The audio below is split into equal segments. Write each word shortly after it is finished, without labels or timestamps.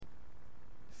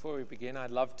Before we begin,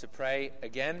 I'd love to pray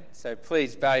again, so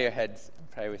please bow your heads and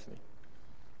pray with me.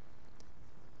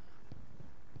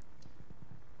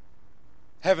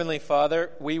 Heavenly Father,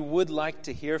 we would like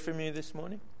to hear from you this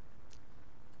morning.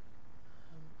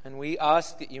 And we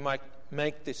ask that you might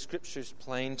make the Scriptures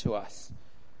plain to us,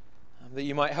 that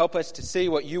you might help us to see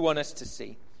what you want us to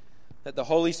see, that the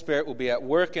Holy Spirit will be at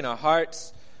work in our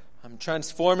hearts,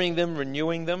 transforming them,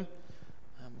 renewing them,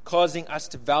 causing us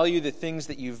to value the things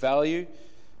that you value,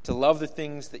 to love the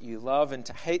things that you love, and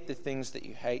to hate the things that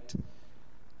you hate.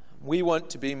 We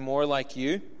want to be more like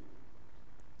you,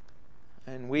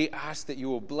 and we ask that you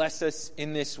will bless us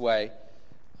in this way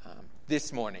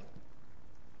this morning.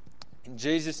 In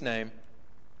Jesus' name,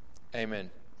 amen.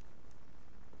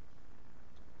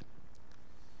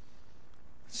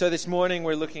 So this morning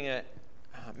we're looking at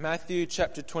Matthew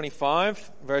chapter 25,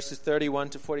 verses 31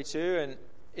 to 42, and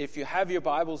if you have your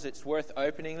Bibles, it's worth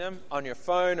opening them on your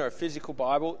phone or a physical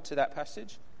Bible to that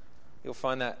passage. You'll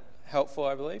find that helpful,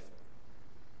 I believe.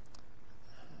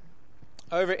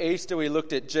 Over Easter, we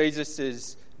looked at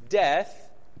Jesus' death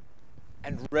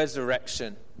and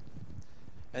resurrection.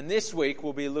 And this week,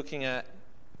 we'll be looking at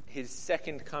his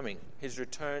second coming, his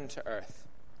return to earth.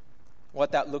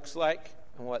 What that looks like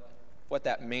and what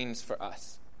that means for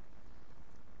us.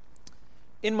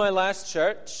 In my last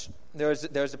church, there was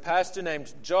a pastor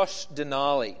named Josh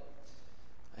Denali.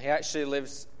 He actually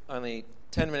lives only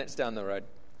 10 minutes down the road.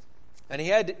 And he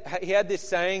had this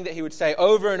saying that he would say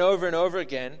over and over and over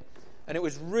again, and it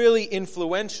was really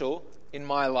influential in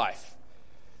my life.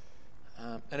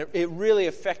 And it really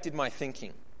affected my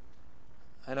thinking.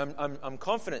 And I'm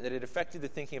confident that it affected the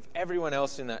thinking of everyone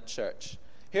else in that church.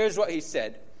 Here's what he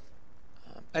said.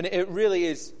 And it really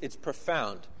is, it's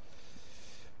profound.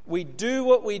 We do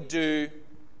what we do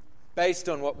based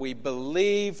on what we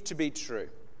believe to be true.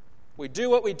 We do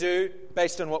what we do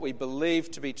based on what we believe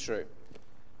to be true.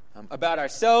 About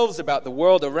ourselves, about the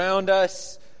world around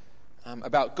us,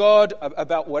 about God,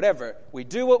 about whatever. We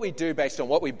do what we do based on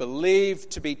what we believe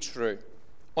to be true.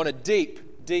 On a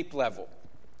deep, deep level.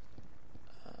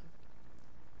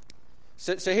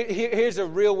 So here's a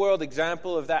real-world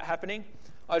example of that happening.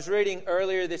 I was reading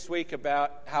earlier this week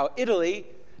about how Italy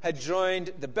had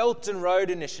joined the Belt and Road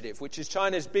Initiative, which is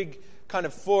China's big kind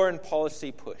of foreign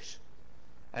policy push.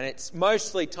 And it's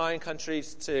mostly tying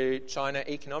countries to China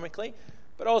economically,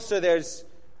 but also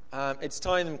it's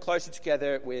tying them closer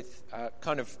together with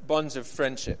kind of bonds of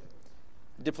friendship,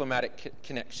 diplomatic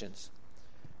connections.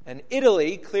 And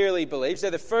Italy clearly believes they're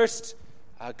the first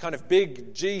kind of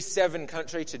big G7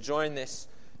 country to join this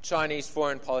Chinese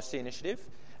foreign policy initiative.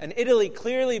 And Italy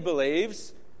clearly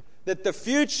believes that the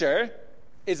future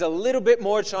is a little bit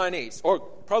more Chinese, or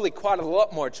probably quite a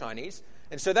lot more Chinese.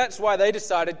 And so that's why they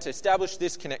decided to establish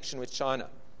this connection with China.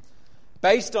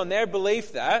 Based on their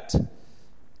belief that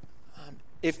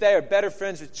if they are better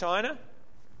friends with China,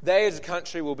 they as a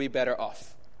country will be better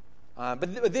off.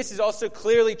 But this is also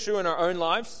clearly true in our own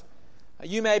lives.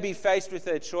 You may be faced with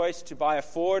a choice to buy a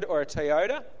Ford or a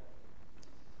Toyota.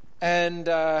 And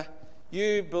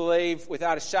you believe,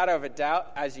 without a shadow of a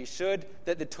doubt, as you should,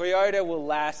 that the Toyota will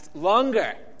last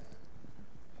longer.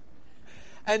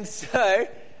 And so,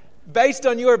 based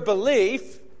on your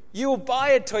belief, you will buy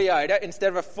a Toyota instead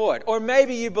of a Ford. Or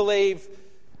maybe you believe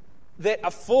that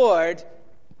a Ford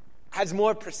has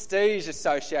more prestige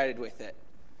associated with it.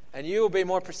 And you will be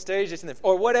more prestigious,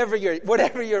 or whatever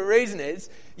your reason is,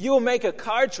 you will make a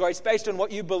car choice based on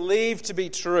what you believe to be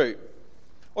true.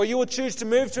 Or you will choose to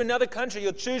move to another country.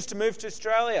 You'll choose to move to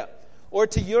Australia or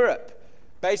to Europe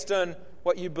based on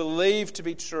what you believe to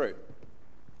be true.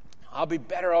 I'll be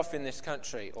better off in this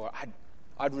country, or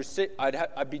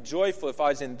I'd be joyful if I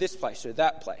was in this place or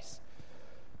that place.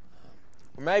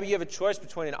 Or maybe you have a choice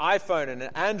between an iPhone and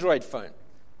an Android phone.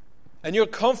 And you're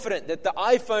confident that the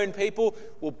iPhone people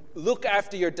will look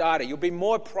after your data. You'll be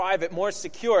more private, more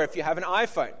secure if you have an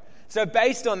iPhone. So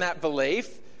based on that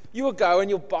belief, you will go and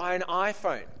you'll buy an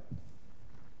iPhone.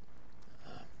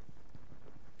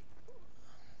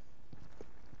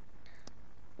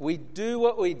 We do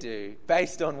what we do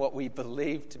based on what we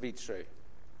believe to be true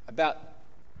about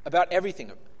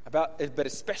everything, but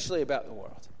especially about the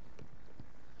world.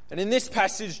 And in this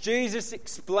passage, Jesus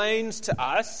explains to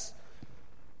us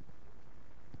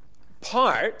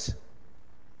part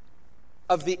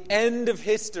of the end of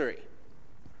history.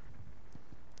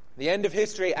 The end of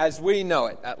history as we know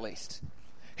it, at least.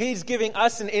 He's giving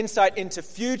us an insight into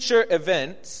future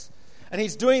events, and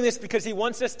he's doing this because he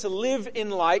wants us to live in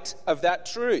light of that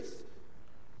truth.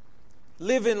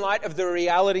 Live in light of the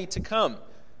reality to come.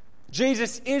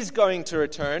 Jesus is going to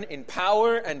return in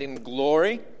power and in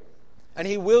glory, And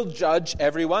he will judge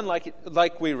everyone,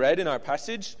 like we read in our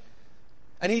passage.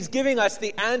 And he's giving us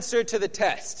the answer to the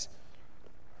test.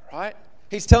 Right?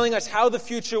 He's telling us how the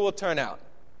future will turn out.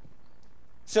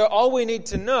 So all we need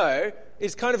to know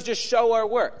is kind of just show our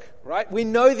work. Right? We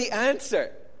know the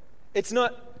answer.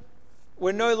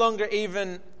 We're no longer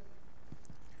even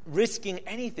risking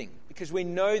anything because we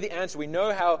know the answer. We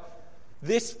know how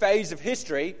this phase of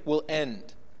history will end.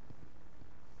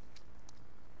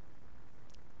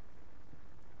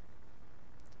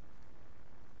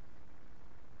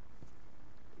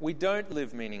 We don't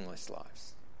live meaningless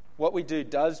lives. What we do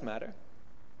does matter.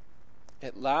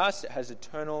 It lasts. It has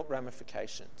eternal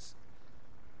ramifications.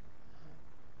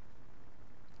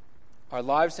 Our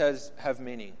lives have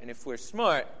meaning. And if we're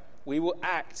smart, we will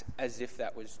act as if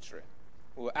that was true.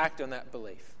 We will act on that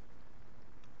belief.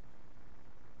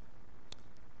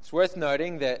 It's worth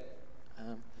noting that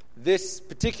this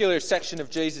particular section of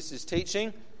Jesus'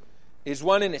 teaching is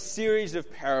one in a series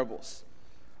of parables.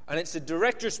 And it's a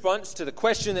direct response to the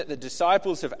question that the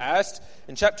disciples have asked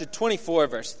in chapter 24,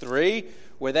 verse 3,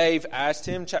 where they've asked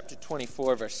him, chapter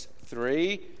 24, verse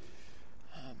 3,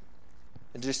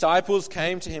 the disciples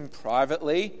came to him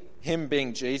privately, him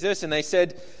being Jesus, and they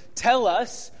said, "Tell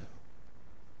us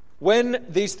when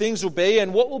these things will be,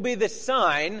 and what will be the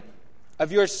sign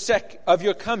of your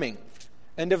coming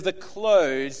and of the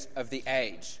close of the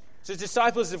age." So the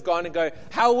disciples have gone and go,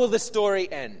 how will the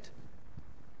story end?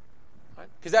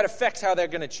 Because that affects how they're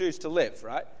going to choose to live,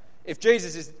 right? If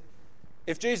Jesus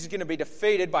is going to be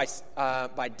defeated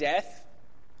by death,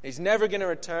 he's never going to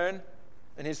return,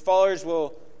 and his followers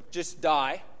will just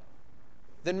die,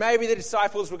 then maybe the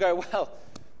disciples will go, well,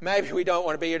 maybe we don't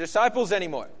want to be your disciples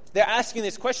anymore. They're asking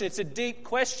this question. It's a deep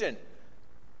question.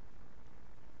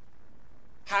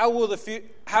 How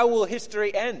will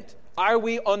history end? Are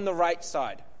we on the right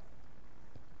side?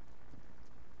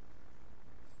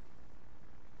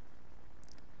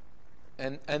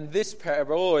 And this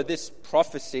parable, or this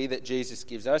prophecy that Jesus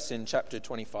gives us in chapter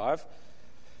 25,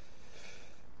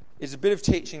 is a bit of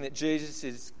teaching that Jesus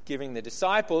is giving the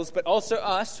disciples, but also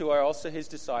us, who are also his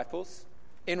disciples,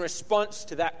 in response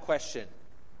to that question.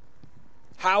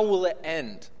 How will it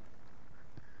end?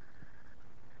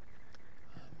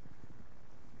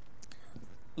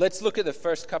 Let's look at the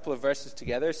first couple of verses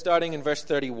together. Starting in verse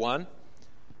 31,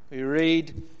 we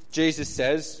read, Jesus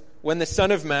says, "When the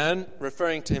Son of Man,"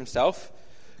 referring to himself,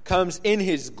 "comes in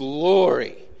his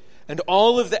glory, and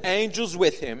all of the angels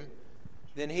with him,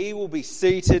 then he will be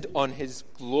seated on his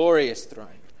glorious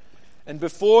throne. And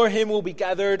before him will be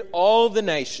gathered all the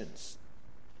nations.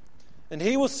 And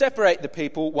he will separate the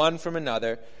people one from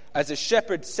another, as a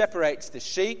shepherd separates the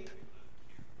sheep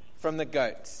from the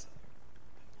goats."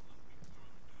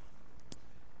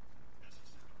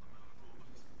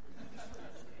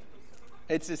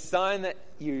 It's a sign that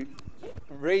you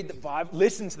read the Bible,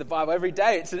 listen to the Bible every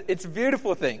day. It's a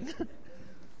beautiful thing.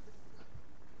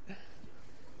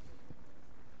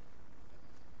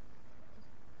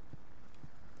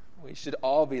 We should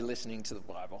all be listening to the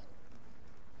Bible.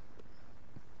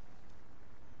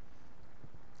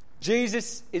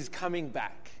 Jesus is coming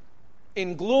back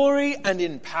in glory and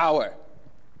in power.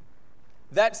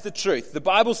 That's the truth. The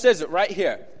Bible says it right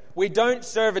here. We don't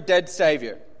serve a dead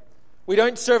Savior. We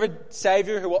don't serve a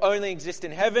Savior who will only exist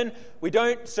in heaven. We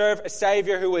don't serve a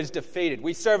Savior who is defeated.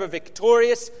 We serve a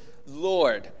victorious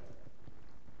Lord.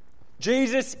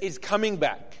 Jesus is coming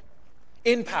back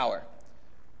in power.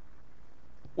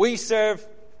 We serve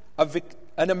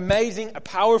an amazing, a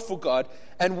powerful God,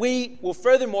 and we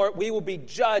will be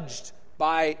judged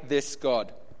by this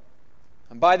God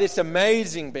and by this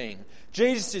amazing being.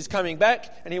 Jesus is coming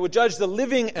back, and he will judge the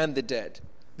living and the dead.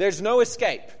 There's no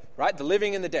escape, right? The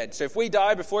living and the dead. So if we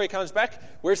die before he comes back,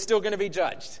 we're still going to be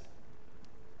judged.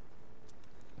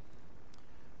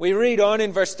 We read on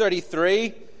in verse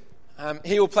 33,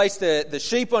 he will place the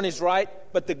sheep on his right,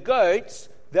 but the goats,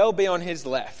 they'll be on his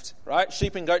left, right?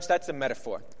 Sheep and goats, that's a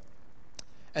metaphor.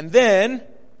 And then,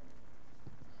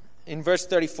 in verse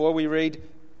 34, we read,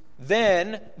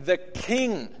 "Then the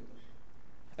king."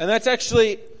 And that's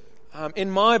actually,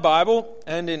 in my Bible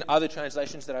and in other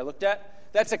translations that I looked at,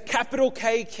 that's a capital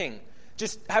K king.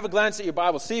 Just have a glance at your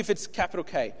Bible. See if it's capital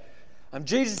K.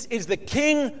 Jesus is the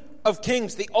King of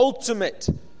kings, the ultimate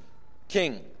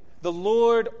king, the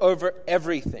Lord over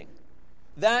everything.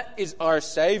 That is our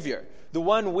Savior, the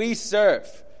one we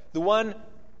serve, the one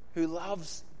who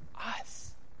loves us.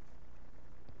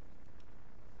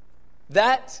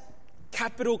 That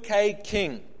capital K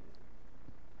king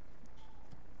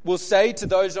will say to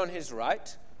those on his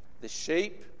right, the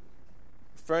sheep,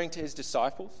 referring to his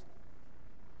disciples,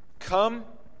 "Come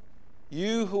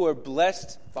you who are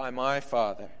blessed by my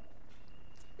Father.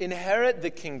 Inherit the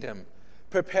kingdom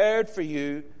prepared for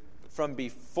you from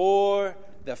before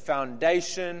the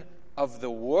foundation of the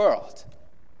world.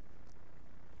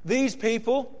 These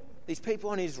people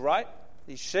on his right,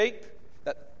 these sheep,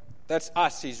 that's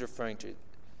us he's referring to.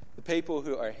 The people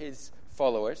who are his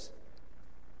followers.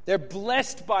 They're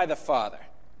blessed by the Father.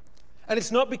 And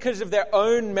it's not because of their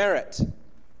own merit,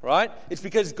 right? It's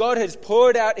because God has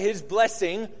poured out his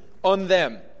blessing on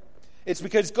them. It's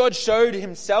because God showed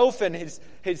himself and his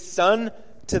Son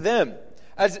to them.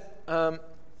 As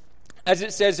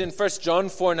it says in 1 John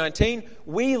 4:19,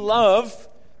 we love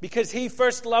because he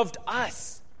first loved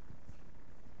us.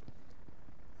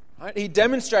 Right? He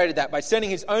demonstrated that by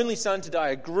sending his only Son to die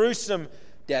a gruesome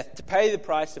death to pay the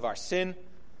price of our sin,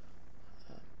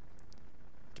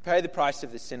 to pay the price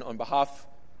of the sin on behalf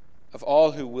of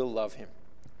all who will love him.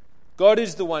 God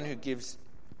is the one who gives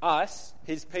us,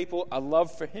 his people, a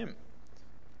love for him.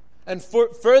 And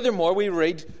furthermore, we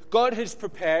read, God has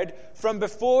prepared from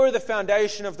before the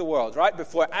foundation of the world, right?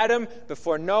 Before Adam,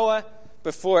 before Noah,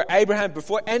 before Abraham,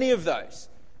 before any of those.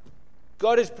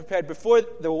 God has prepared before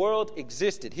the world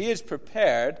existed. He has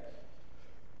prepared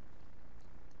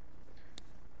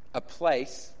a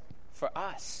place for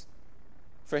us,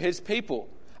 for his people,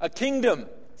 a kingdom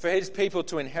for his people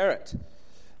to inherit.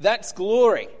 That's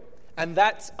glory, and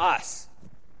that's us,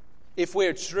 if we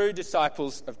are true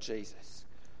disciples of Jesus.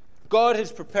 God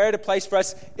has prepared a place for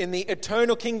us in the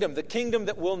eternal kingdom, the kingdom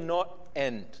that will not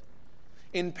end.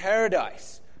 In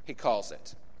paradise, he calls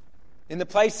it. In the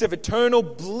place of eternal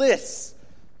bliss,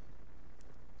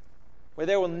 where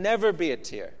there will never be a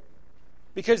tear.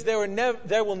 Because there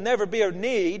will never be a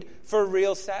need for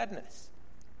real sadness.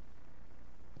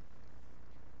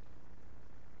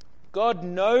 God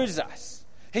knows us.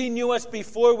 He knew us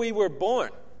before we were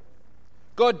born.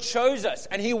 God chose us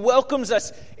and he welcomes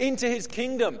us into his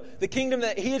kingdom, the kingdom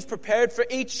that he has prepared for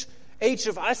each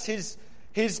of us,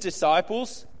 his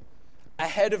disciples,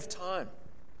 ahead of time,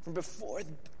 from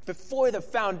before the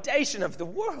foundation of the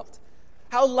world.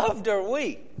 How loved are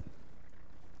we?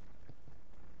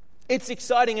 It's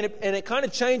exciting and it kind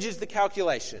of changes the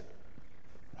calculation.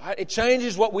 Right? It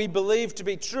changes what we believe to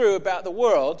be true about the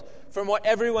world from what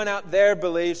everyone out there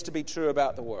believes to be true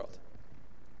about the world.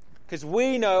 Because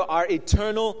we know our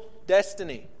eternal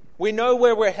destiny. We know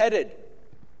where we're headed.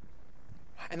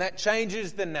 And that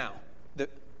changes the now.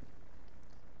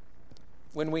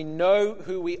 When we know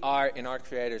who we are in our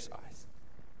Creator's eyes.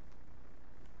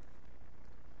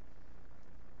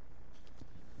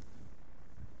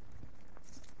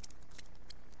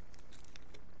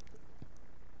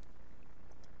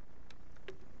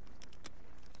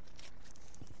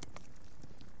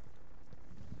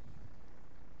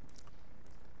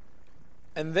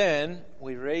 And then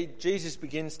we read, Jesus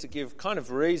begins to give kind of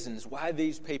reasons why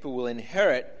these people will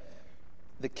inherit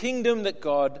the kingdom that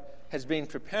God has been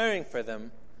preparing for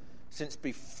them since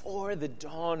before the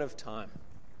dawn of time.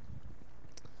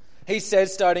 He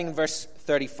says, starting in verse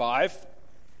 35,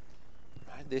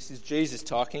 right, this is Jesus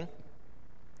talking.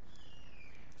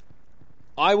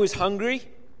 I was hungry,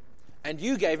 and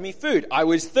you gave me food. I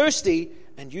was thirsty,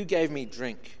 and you gave me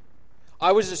drink.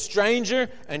 I was a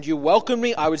stranger, and you welcomed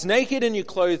me. I was naked, and you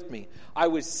clothed me. I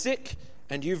was sick,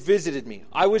 and you visited me.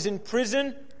 I was in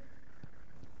prison,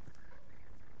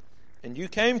 and you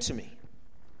came to me.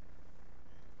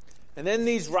 And then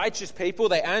these righteous people,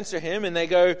 they answer him, and they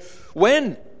go,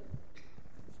 When?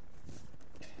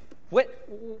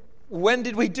 When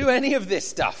did we do any of this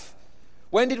stuff?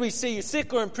 When did we see you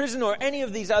sick or in prison or any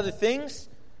of these other things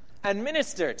and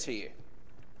minister to you?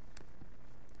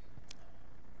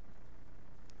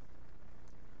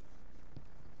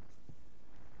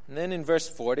 And then in verse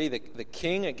 40, the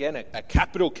king, again, a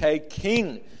capital K,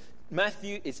 king,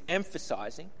 Matthew is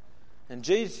emphasizing, and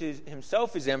Jesus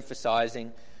himself is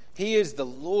emphasizing, he is the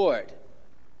Lord.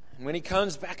 And when he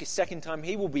comes back a second time,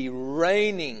 he will be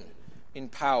reigning in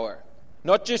power.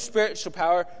 Not just spiritual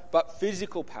power, but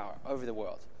physical power over the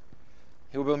world.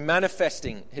 He will be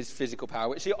manifesting his physical power,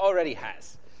 which he already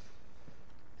has.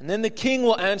 And then the king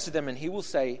will answer them, and he will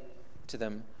say to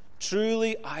them,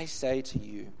 Truly I say to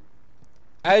you,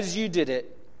 as you did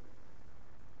it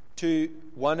to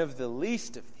one of the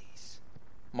least of these,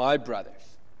 my brothers,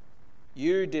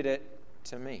 you did it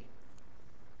to me.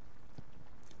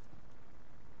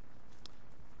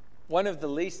 One of the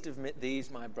least of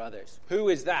these, my brothers. Who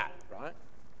is that, right?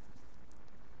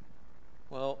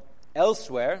 Well,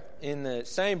 elsewhere in the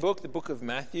same book, the book of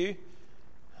Matthew,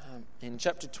 in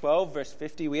chapter 12, verse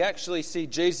 50, we actually see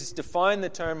Jesus define the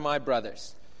term my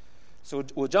brothers. So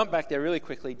we'll jump back there really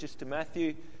quickly just to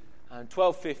Matthew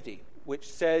 12:50. which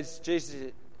says,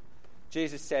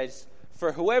 Jesus says,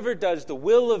 "For whoever does the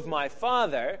will of my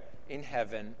Father in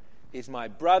heaven is my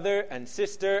brother and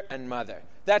sister and mother."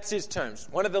 That's his terms.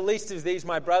 One of the least of these,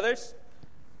 my brothers,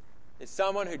 is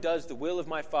someone who does the will of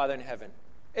my Father in heaven.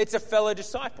 It's a fellow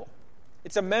disciple.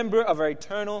 It's a member of our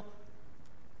eternal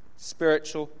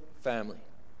spiritual family.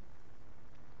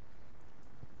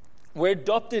 We're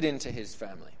adopted into his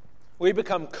family. We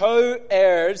become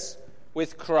co-heirs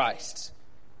with Christ.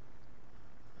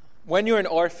 When you're an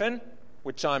orphan,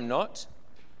 which I'm not,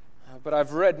 but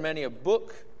I've read many a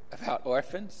book about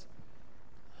orphans,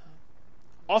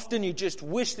 often you just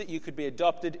wish that you could be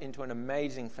adopted into an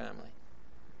amazing family.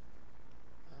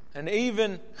 And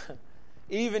even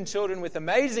children with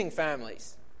amazing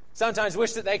families sometimes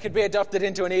wish that they could be adopted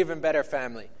into an even better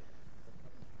family.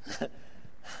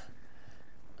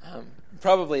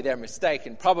 Probably they're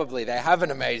mistaken. Probably they have an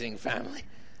amazing family.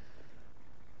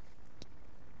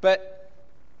 But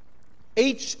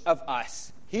each of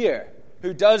us here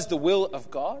who does the will of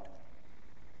God,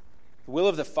 the will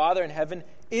of the Father in heaven,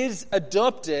 is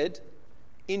adopted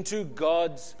into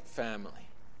God's family.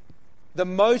 The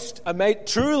most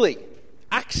truly,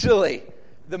 actually,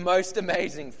 the most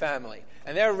amazing family.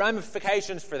 And there are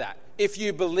ramifications for that, if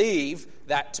you believe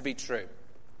that to be true.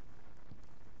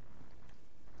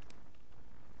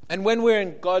 And when we're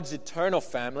in God's eternal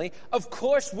family, of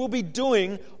course we'll be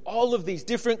doing all of these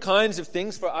different kinds of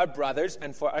things for our brothers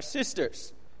and for our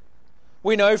sisters.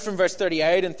 We know from verse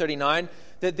 38 and 39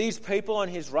 that these people on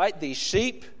his right, these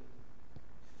sheep,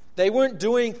 they weren't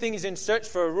doing things in search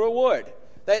for a reward.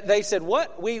 They said,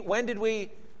 "What? When did we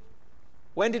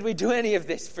do any of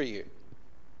this for you?"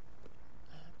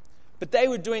 But they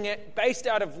were doing it based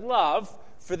out of love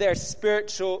for their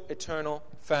spiritual, eternal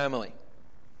family.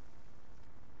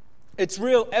 It's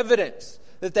real evidence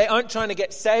that they aren't trying to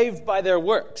get saved by their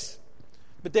works,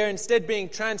 but they're instead being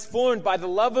transformed by the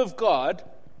love of God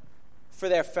for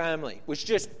their family, which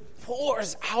just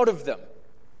pours out of them.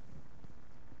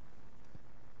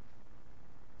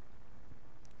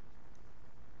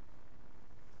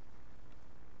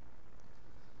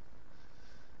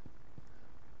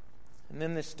 And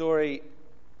then this story,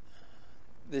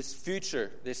 this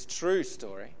future, this true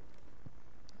story,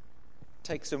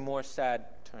 takes a more sad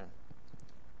turn.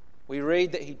 We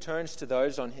read that he turns to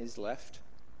those on his left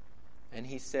and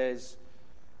he says,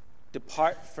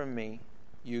 "Depart from me,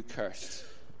 you cursed,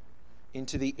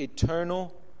 into the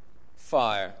eternal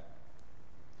fire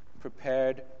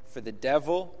prepared for the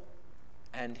devil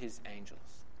and his angels."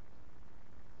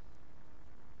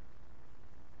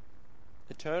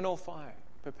 Eternal fire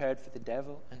prepared for the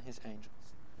devil and his angels.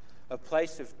 A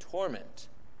place of torment,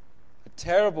 a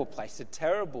terrible place, a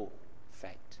terrible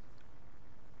fate.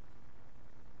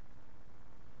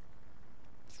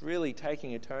 It's really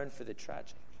taking a turn for the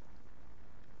tragic.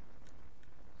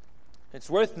 It's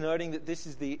worth noting that this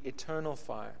is the eternal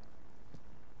fire.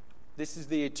 This is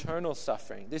the eternal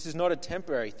suffering. This is not a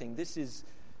temporary thing. This is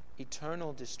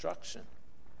eternal destruction.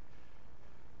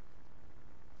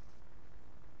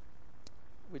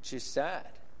 Which is sad.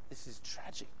 This is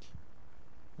tragic.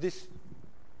 This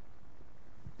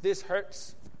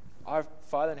hurts our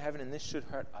Father in heaven, and this should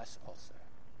hurt us also.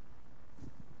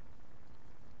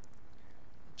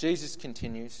 Jesus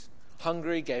continues,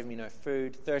 "Hungry, gave me no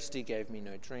food. Thirsty, gave me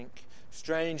no drink.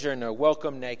 Stranger, no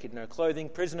welcome. Naked, no clothing.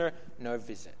 Prisoner, no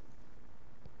visit."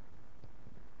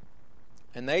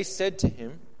 And they said to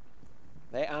him,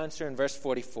 they answer in verse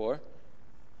 44,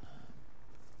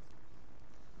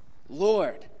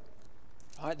 "Lord."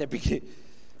 Right,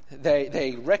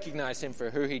 they recognize him for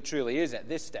who he truly is at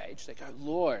this stage. They go,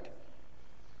 "Lord."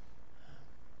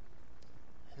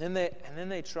 And then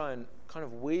they try and kind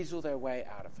of weasel their way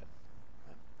out of it.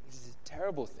 This is a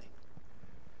terrible thing.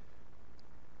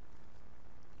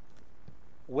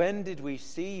 "When did we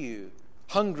see you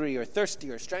hungry or thirsty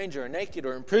or stranger or naked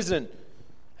or in prison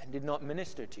and did not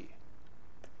minister to you?"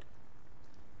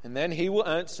 And then he will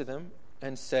answer them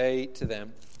and say to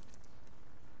them,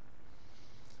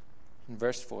 in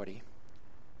verse 40,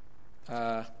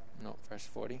 not verse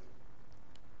 40,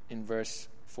 in verse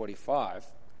 45,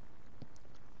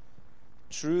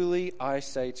 "Truly I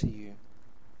say to you,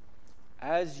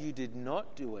 as you did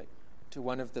not do it to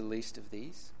one of the least of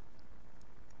these,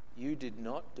 you did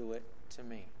not do it to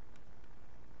me."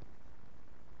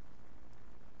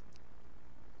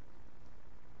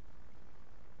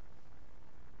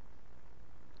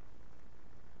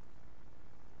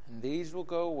 And these will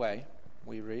go away,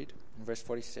 we read in verse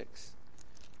 46,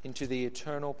 into the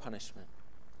eternal punishment,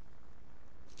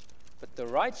 but the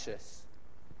righteous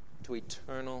to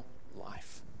eternal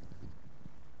life.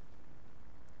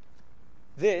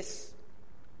 This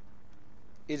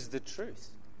is the truth.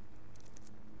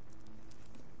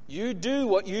 You do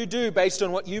what you do based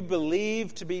on what you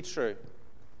believe to be true.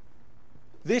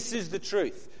 This is the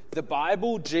truth. The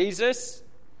Bible, Jesus,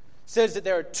 says that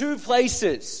there are two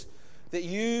places that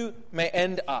you may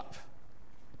end up.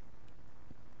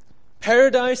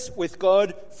 Paradise with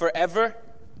God forever,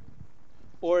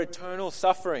 or eternal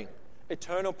suffering,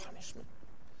 eternal punishment.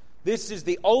 This is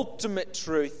the ultimate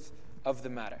truth of the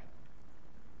matter.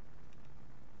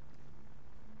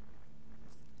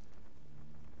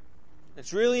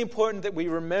 It's really important that we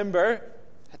remember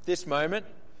at this moment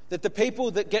that the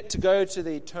people that get to go to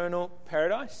the eternal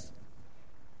paradise,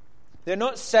 they're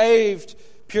not saved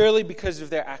purely because of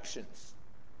their actions,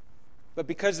 but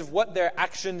because of what their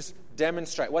actions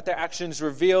demonstrate, what their actions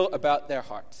reveal about their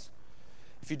hearts.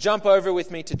 If you jump over with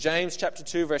me to James chapter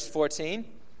 2, verse 14,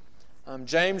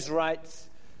 James writes,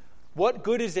 "What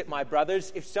good is it, my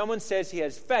brothers, if someone says he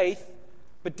has faith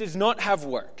but does not have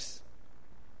works?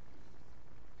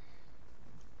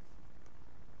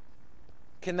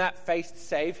 Can that faith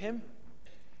save him?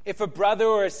 If a brother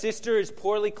or a sister is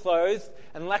poorly clothed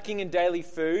and lacking in daily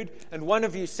food, and one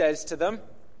of you says to them,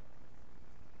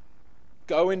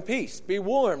 'Go in peace, be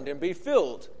warmed and be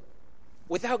filled,'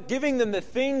 without giving them the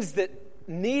things that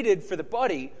needed for the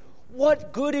body,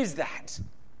 what good is that?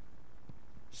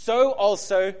 So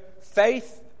also,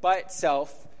 faith by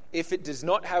itself, if it does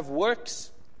not have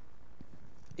works,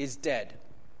 is dead."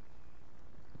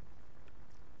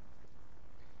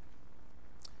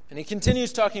 And he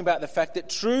continues talking about the fact that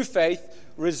true faith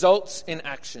results in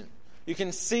action. You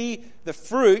can see the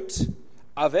fruit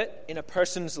of it in a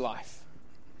person's life.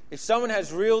 If someone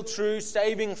has real, true,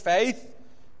 saving faith,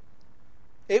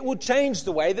 it will change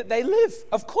the way that they live,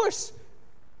 of course.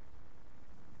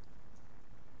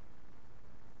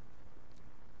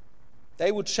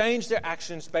 They will change their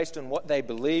actions based on what they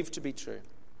believe to be true.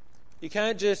 You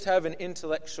can't just have an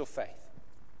intellectual faith.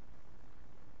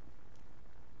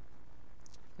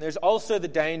 There's also the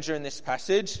danger in this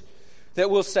passage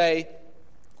that we'll say,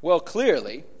 well,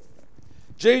 clearly,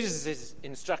 Jesus is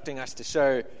instructing us to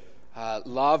show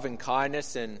love and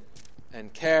kindness and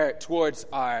care towards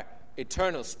our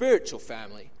eternal spiritual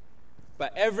family.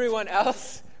 But everyone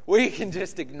else, we can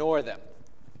just ignore them.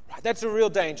 Right? That's a real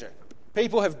danger.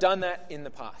 People have done that in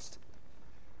the past.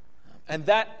 And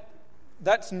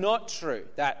that's not true,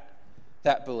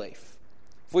 that belief.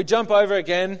 If we jump over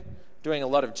again, doing a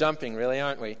lot of jumping really,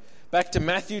 aren't we? Back to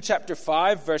Matthew chapter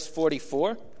 5, verse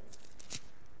 44.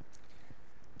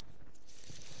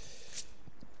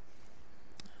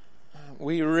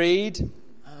 We read,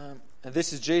 and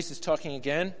this is Jesus talking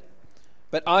again,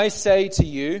 "But I say to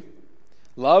you,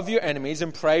 love your enemies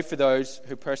and pray for those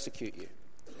who persecute you."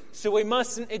 So we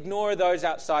mustn't ignore those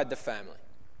outside the family.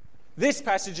 This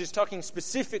passage is talking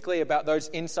specifically about those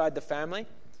inside the family,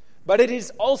 but it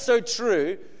is also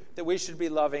true that we should be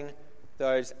loving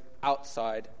those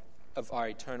outside of our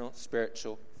eternal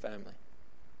spiritual family.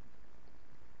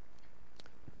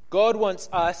 God wants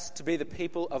us to be the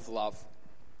people of love.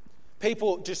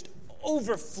 People just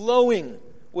overflowing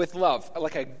with love,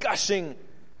 like a gushing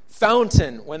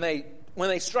fountain. When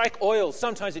they strike oil,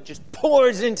 sometimes it just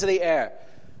pours into the air.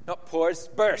 Not pours,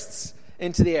 bursts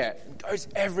into the air. It goes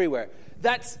everywhere.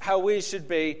 That's how we should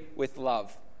be with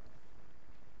love.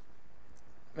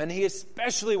 And he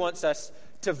especially wants us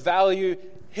to value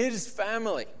his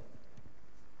family,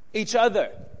 each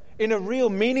other, in a real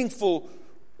meaningful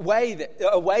way,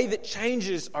 a way that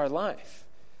changes our life.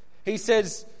 He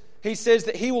says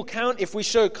that he will count if we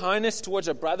show kindness towards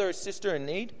a brother or sister in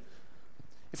need,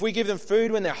 if we give them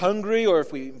food when they're hungry, or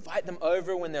if we invite them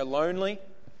over when they're lonely,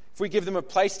 if we give them a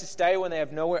place to stay when they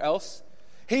have nowhere else.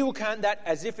 He will count that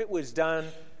as if it was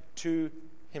done to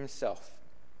himself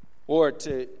or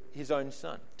to his own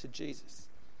son, to Jesus.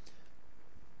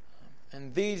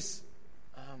 And these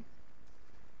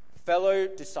fellow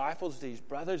disciples, these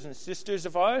brothers and sisters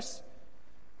of ours,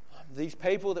 these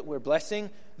people that we're blessing,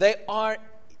 they are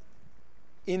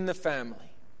in the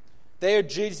family. They are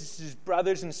Jesus'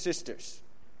 brothers and sisters.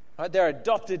 Right? They're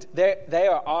adopted. They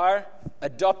are our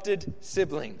adopted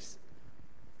siblings.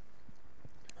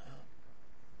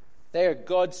 They are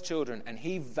God's children, and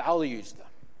he values them.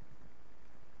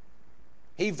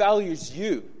 He values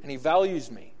you, and he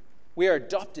values me. We are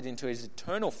adopted into his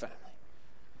eternal family,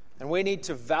 and we need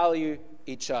to value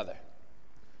each other.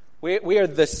 We are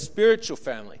the spiritual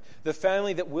family, the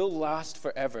family that will last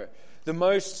forever, the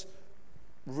most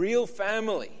real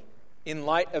family in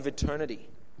light of eternity.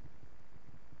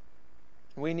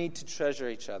 We need to treasure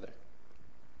each other.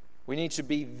 We need to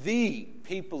be the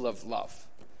people of love,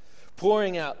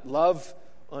 pouring out love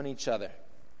on each other.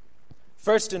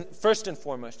 First and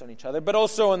foremost on each other, but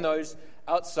also on those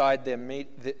outside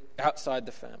outside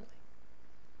the family.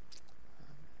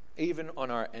 Even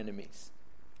on our enemies.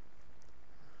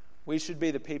 We should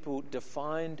be the people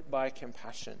defined by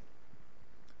compassion,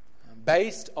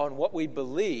 based on what we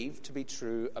believe to be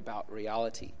true about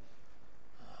reality.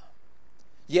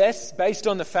 Yes, based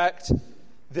on the fact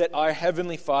that our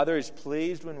Heavenly Father is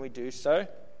pleased when we do so,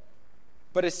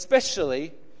 but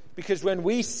especially because when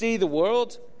we see the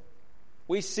world,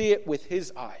 we see it with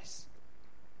His eyes.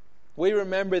 We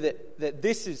remember that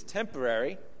this is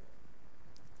temporary,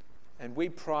 and we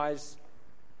prize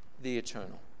the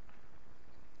eternal.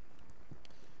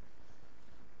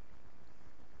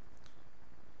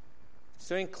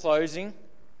 So in closing,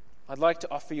 I'd like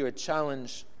to offer you a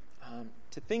challenge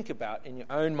to think about in your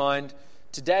own mind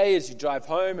today as you drive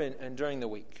home and during the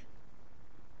week.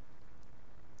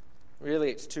 Really,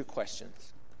 it's 2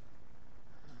 questions.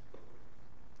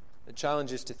 The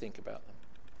challenge is to think about them.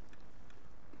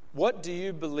 What do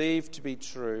you believe to be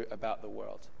true about the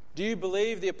world? Do you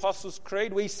believe the Apostles'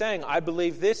 Creed? We sang, I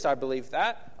believe this, I believe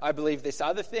that, I believe this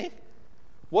other thing.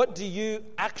 What do you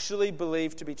actually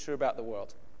believe to be true about the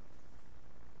world?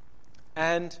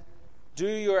 And do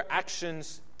your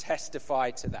actions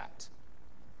testify to that?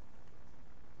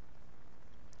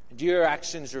 Do your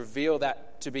actions reveal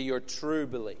that to be your true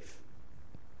belief?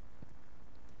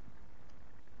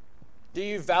 Do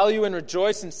you value and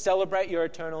rejoice and celebrate your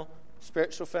eternal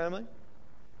spiritual family?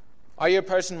 Are you a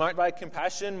person marked by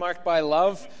compassion, marked by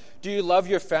love? Do you love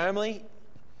your family?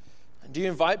 Do you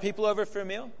invite people over for a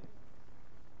meal?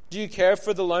 Do you care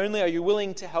for the lonely? Are you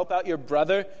willing to help out your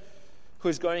brother who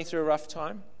is going through a rough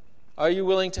time? Are you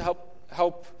willing to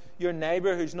help your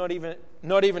neighbor who's not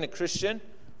even a Christian,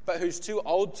 but who's too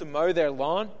old to mow their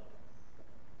lawn?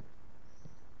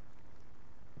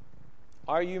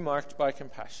 Are you marked by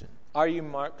compassion? Are you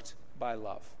marked by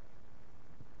love?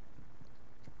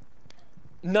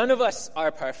 None of us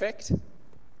are perfect.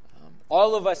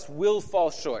 All of us will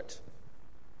fall short.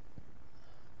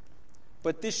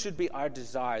 But this should be our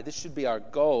desire. This should be our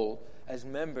goal as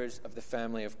members of the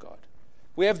family of God.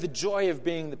 We have the joy of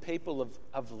being the people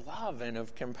of love and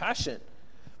of compassion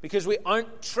because we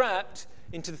aren't trapped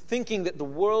into thinking that the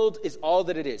world is all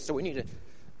that it is. So we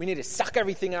need to suck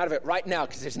everything out of it right now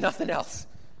because there's nothing else.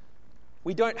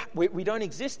 We don't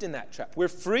exist in that trap. We're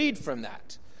freed from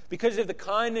that because of the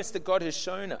kindness that God has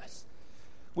shown us.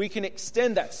 We can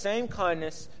extend that same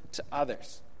kindness to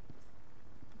others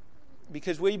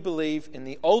because we believe in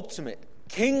the ultimate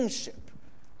kingship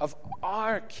of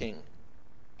our King.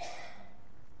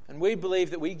 And we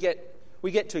believe that we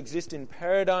get to exist in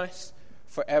paradise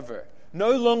forever.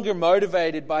 No longer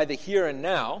motivated by the here and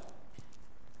now,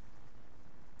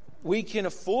 we can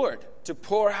afford to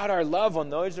pour out our love on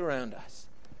those around us.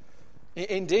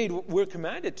 Indeed, we're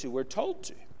commanded to, we're told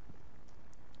to.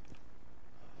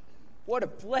 What a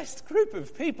blessed group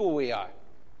of people we are.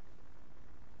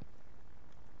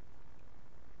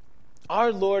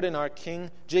 Our Lord and our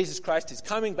King, Jesus Christ, is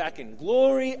coming back in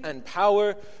glory and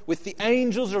power with the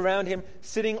angels around him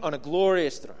sitting on a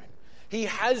glorious throne. He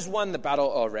has won the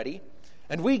battle already,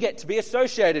 and we get to be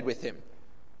associated with him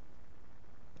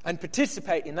and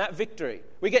participate in that victory.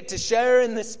 We get to share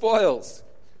in the spoils.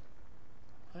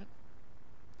 Right?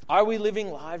 Are we living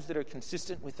lives that are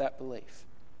consistent with that belief?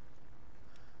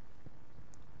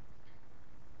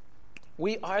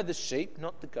 We are the sheep,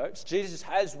 not the goats. Jesus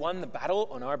has won the battle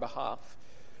on our behalf.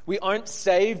 We aren't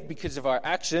saved because of our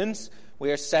actions.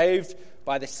 We are saved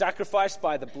by the sacrifice,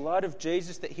 by the blood of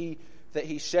Jesus that he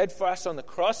shed for us on the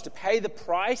cross to pay the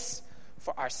price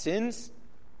for our sins.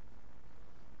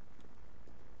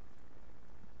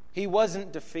 He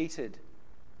wasn't defeated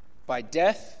by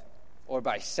death or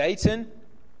by Satan.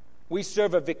 We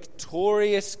serve a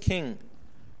victorious King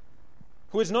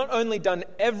who has not only done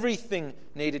everything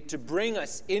needed to bring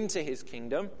us into his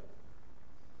kingdom,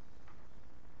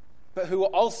 but who will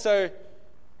also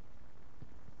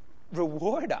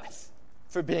reward us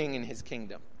for being in his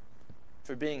kingdom,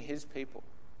 for being his people.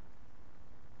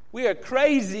 We are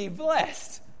crazy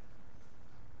blessed.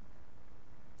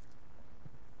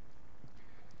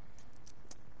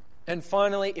 And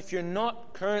finally, if you're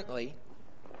not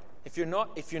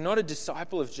a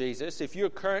disciple of Jesus, if you're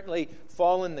currently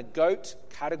fall in the goat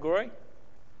category,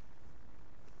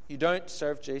 you don't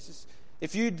serve Jesus.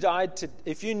 If you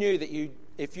knew that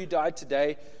if you died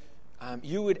today,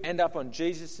 you would end up on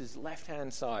Jesus'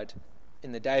 left-hand side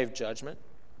in the day of judgment.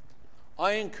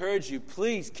 I encourage you,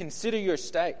 please consider your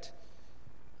state.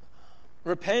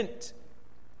 Repent.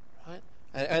 Right?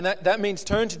 And that means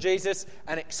turn to Jesus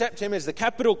and accept him as the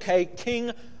capital K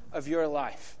King of your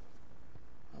life.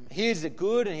 He is a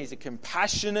good and he's a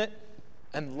compassionate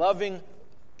and loving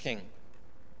king.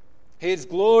 He is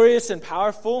glorious and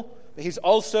powerful, but he's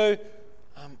also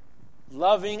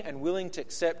loving and willing to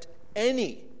accept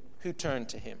any who turn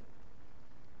to him.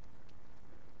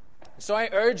 So I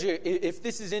urge you, if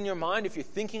this is in your mind, if you're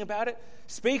thinking about it,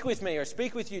 speak with me or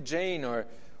speak with Eugene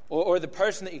or the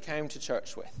person that you came to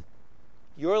church with.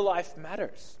 Your life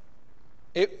matters.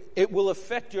 It will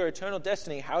affect your eternal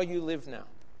destiny, how you live now.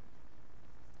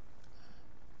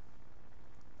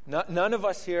 None of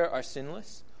us here are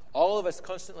sinless. All of us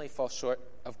constantly fall short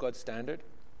of God's standard.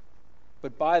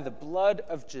 But by the blood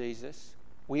of Jesus,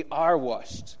 we are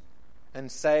washed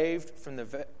and saved from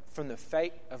the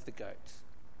fate of the goats.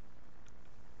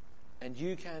 And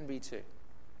you can be too.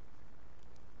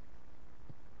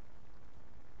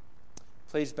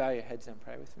 Please bow your heads and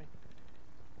pray with me.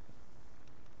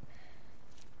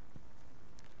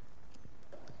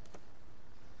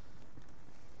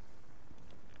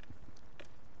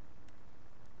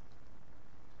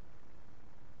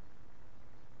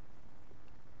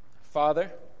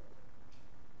 Father,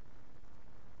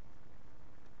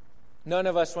 none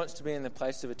of us wants to be in the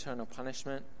place of eternal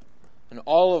punishment, and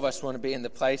all of us want to be in the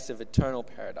place of eternal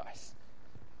paradise,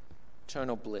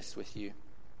 eternal bliss with you.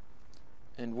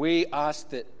 And we ask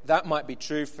that that might be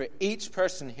true for each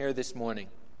person here this morning,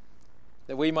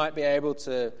 that we might be able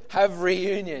to have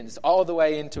reunions all the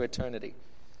way into eternity,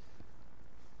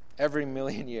 every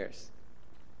million years.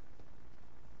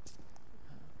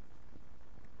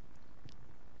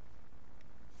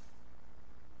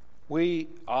 We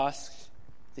ask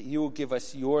that you will give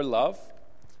us your love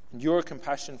and your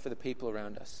compassion for the people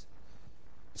around us.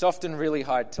 It's often really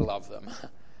hard to love them,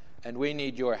 and we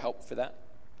need your help for that.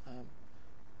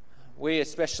 We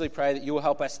especially pray that you will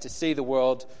help us to see the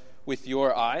world with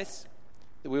your eyes,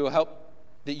 that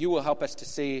you will help us to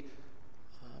see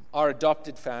our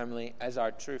adopted family as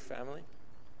our true family.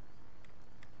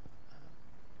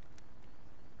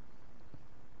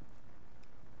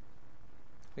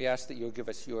 We ask that you'll give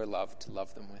us your love to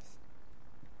love them with.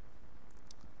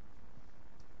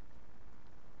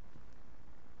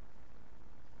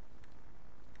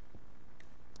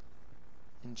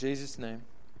 In Jesus' name,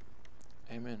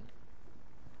 amen.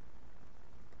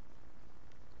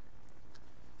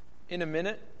 In a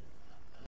minute,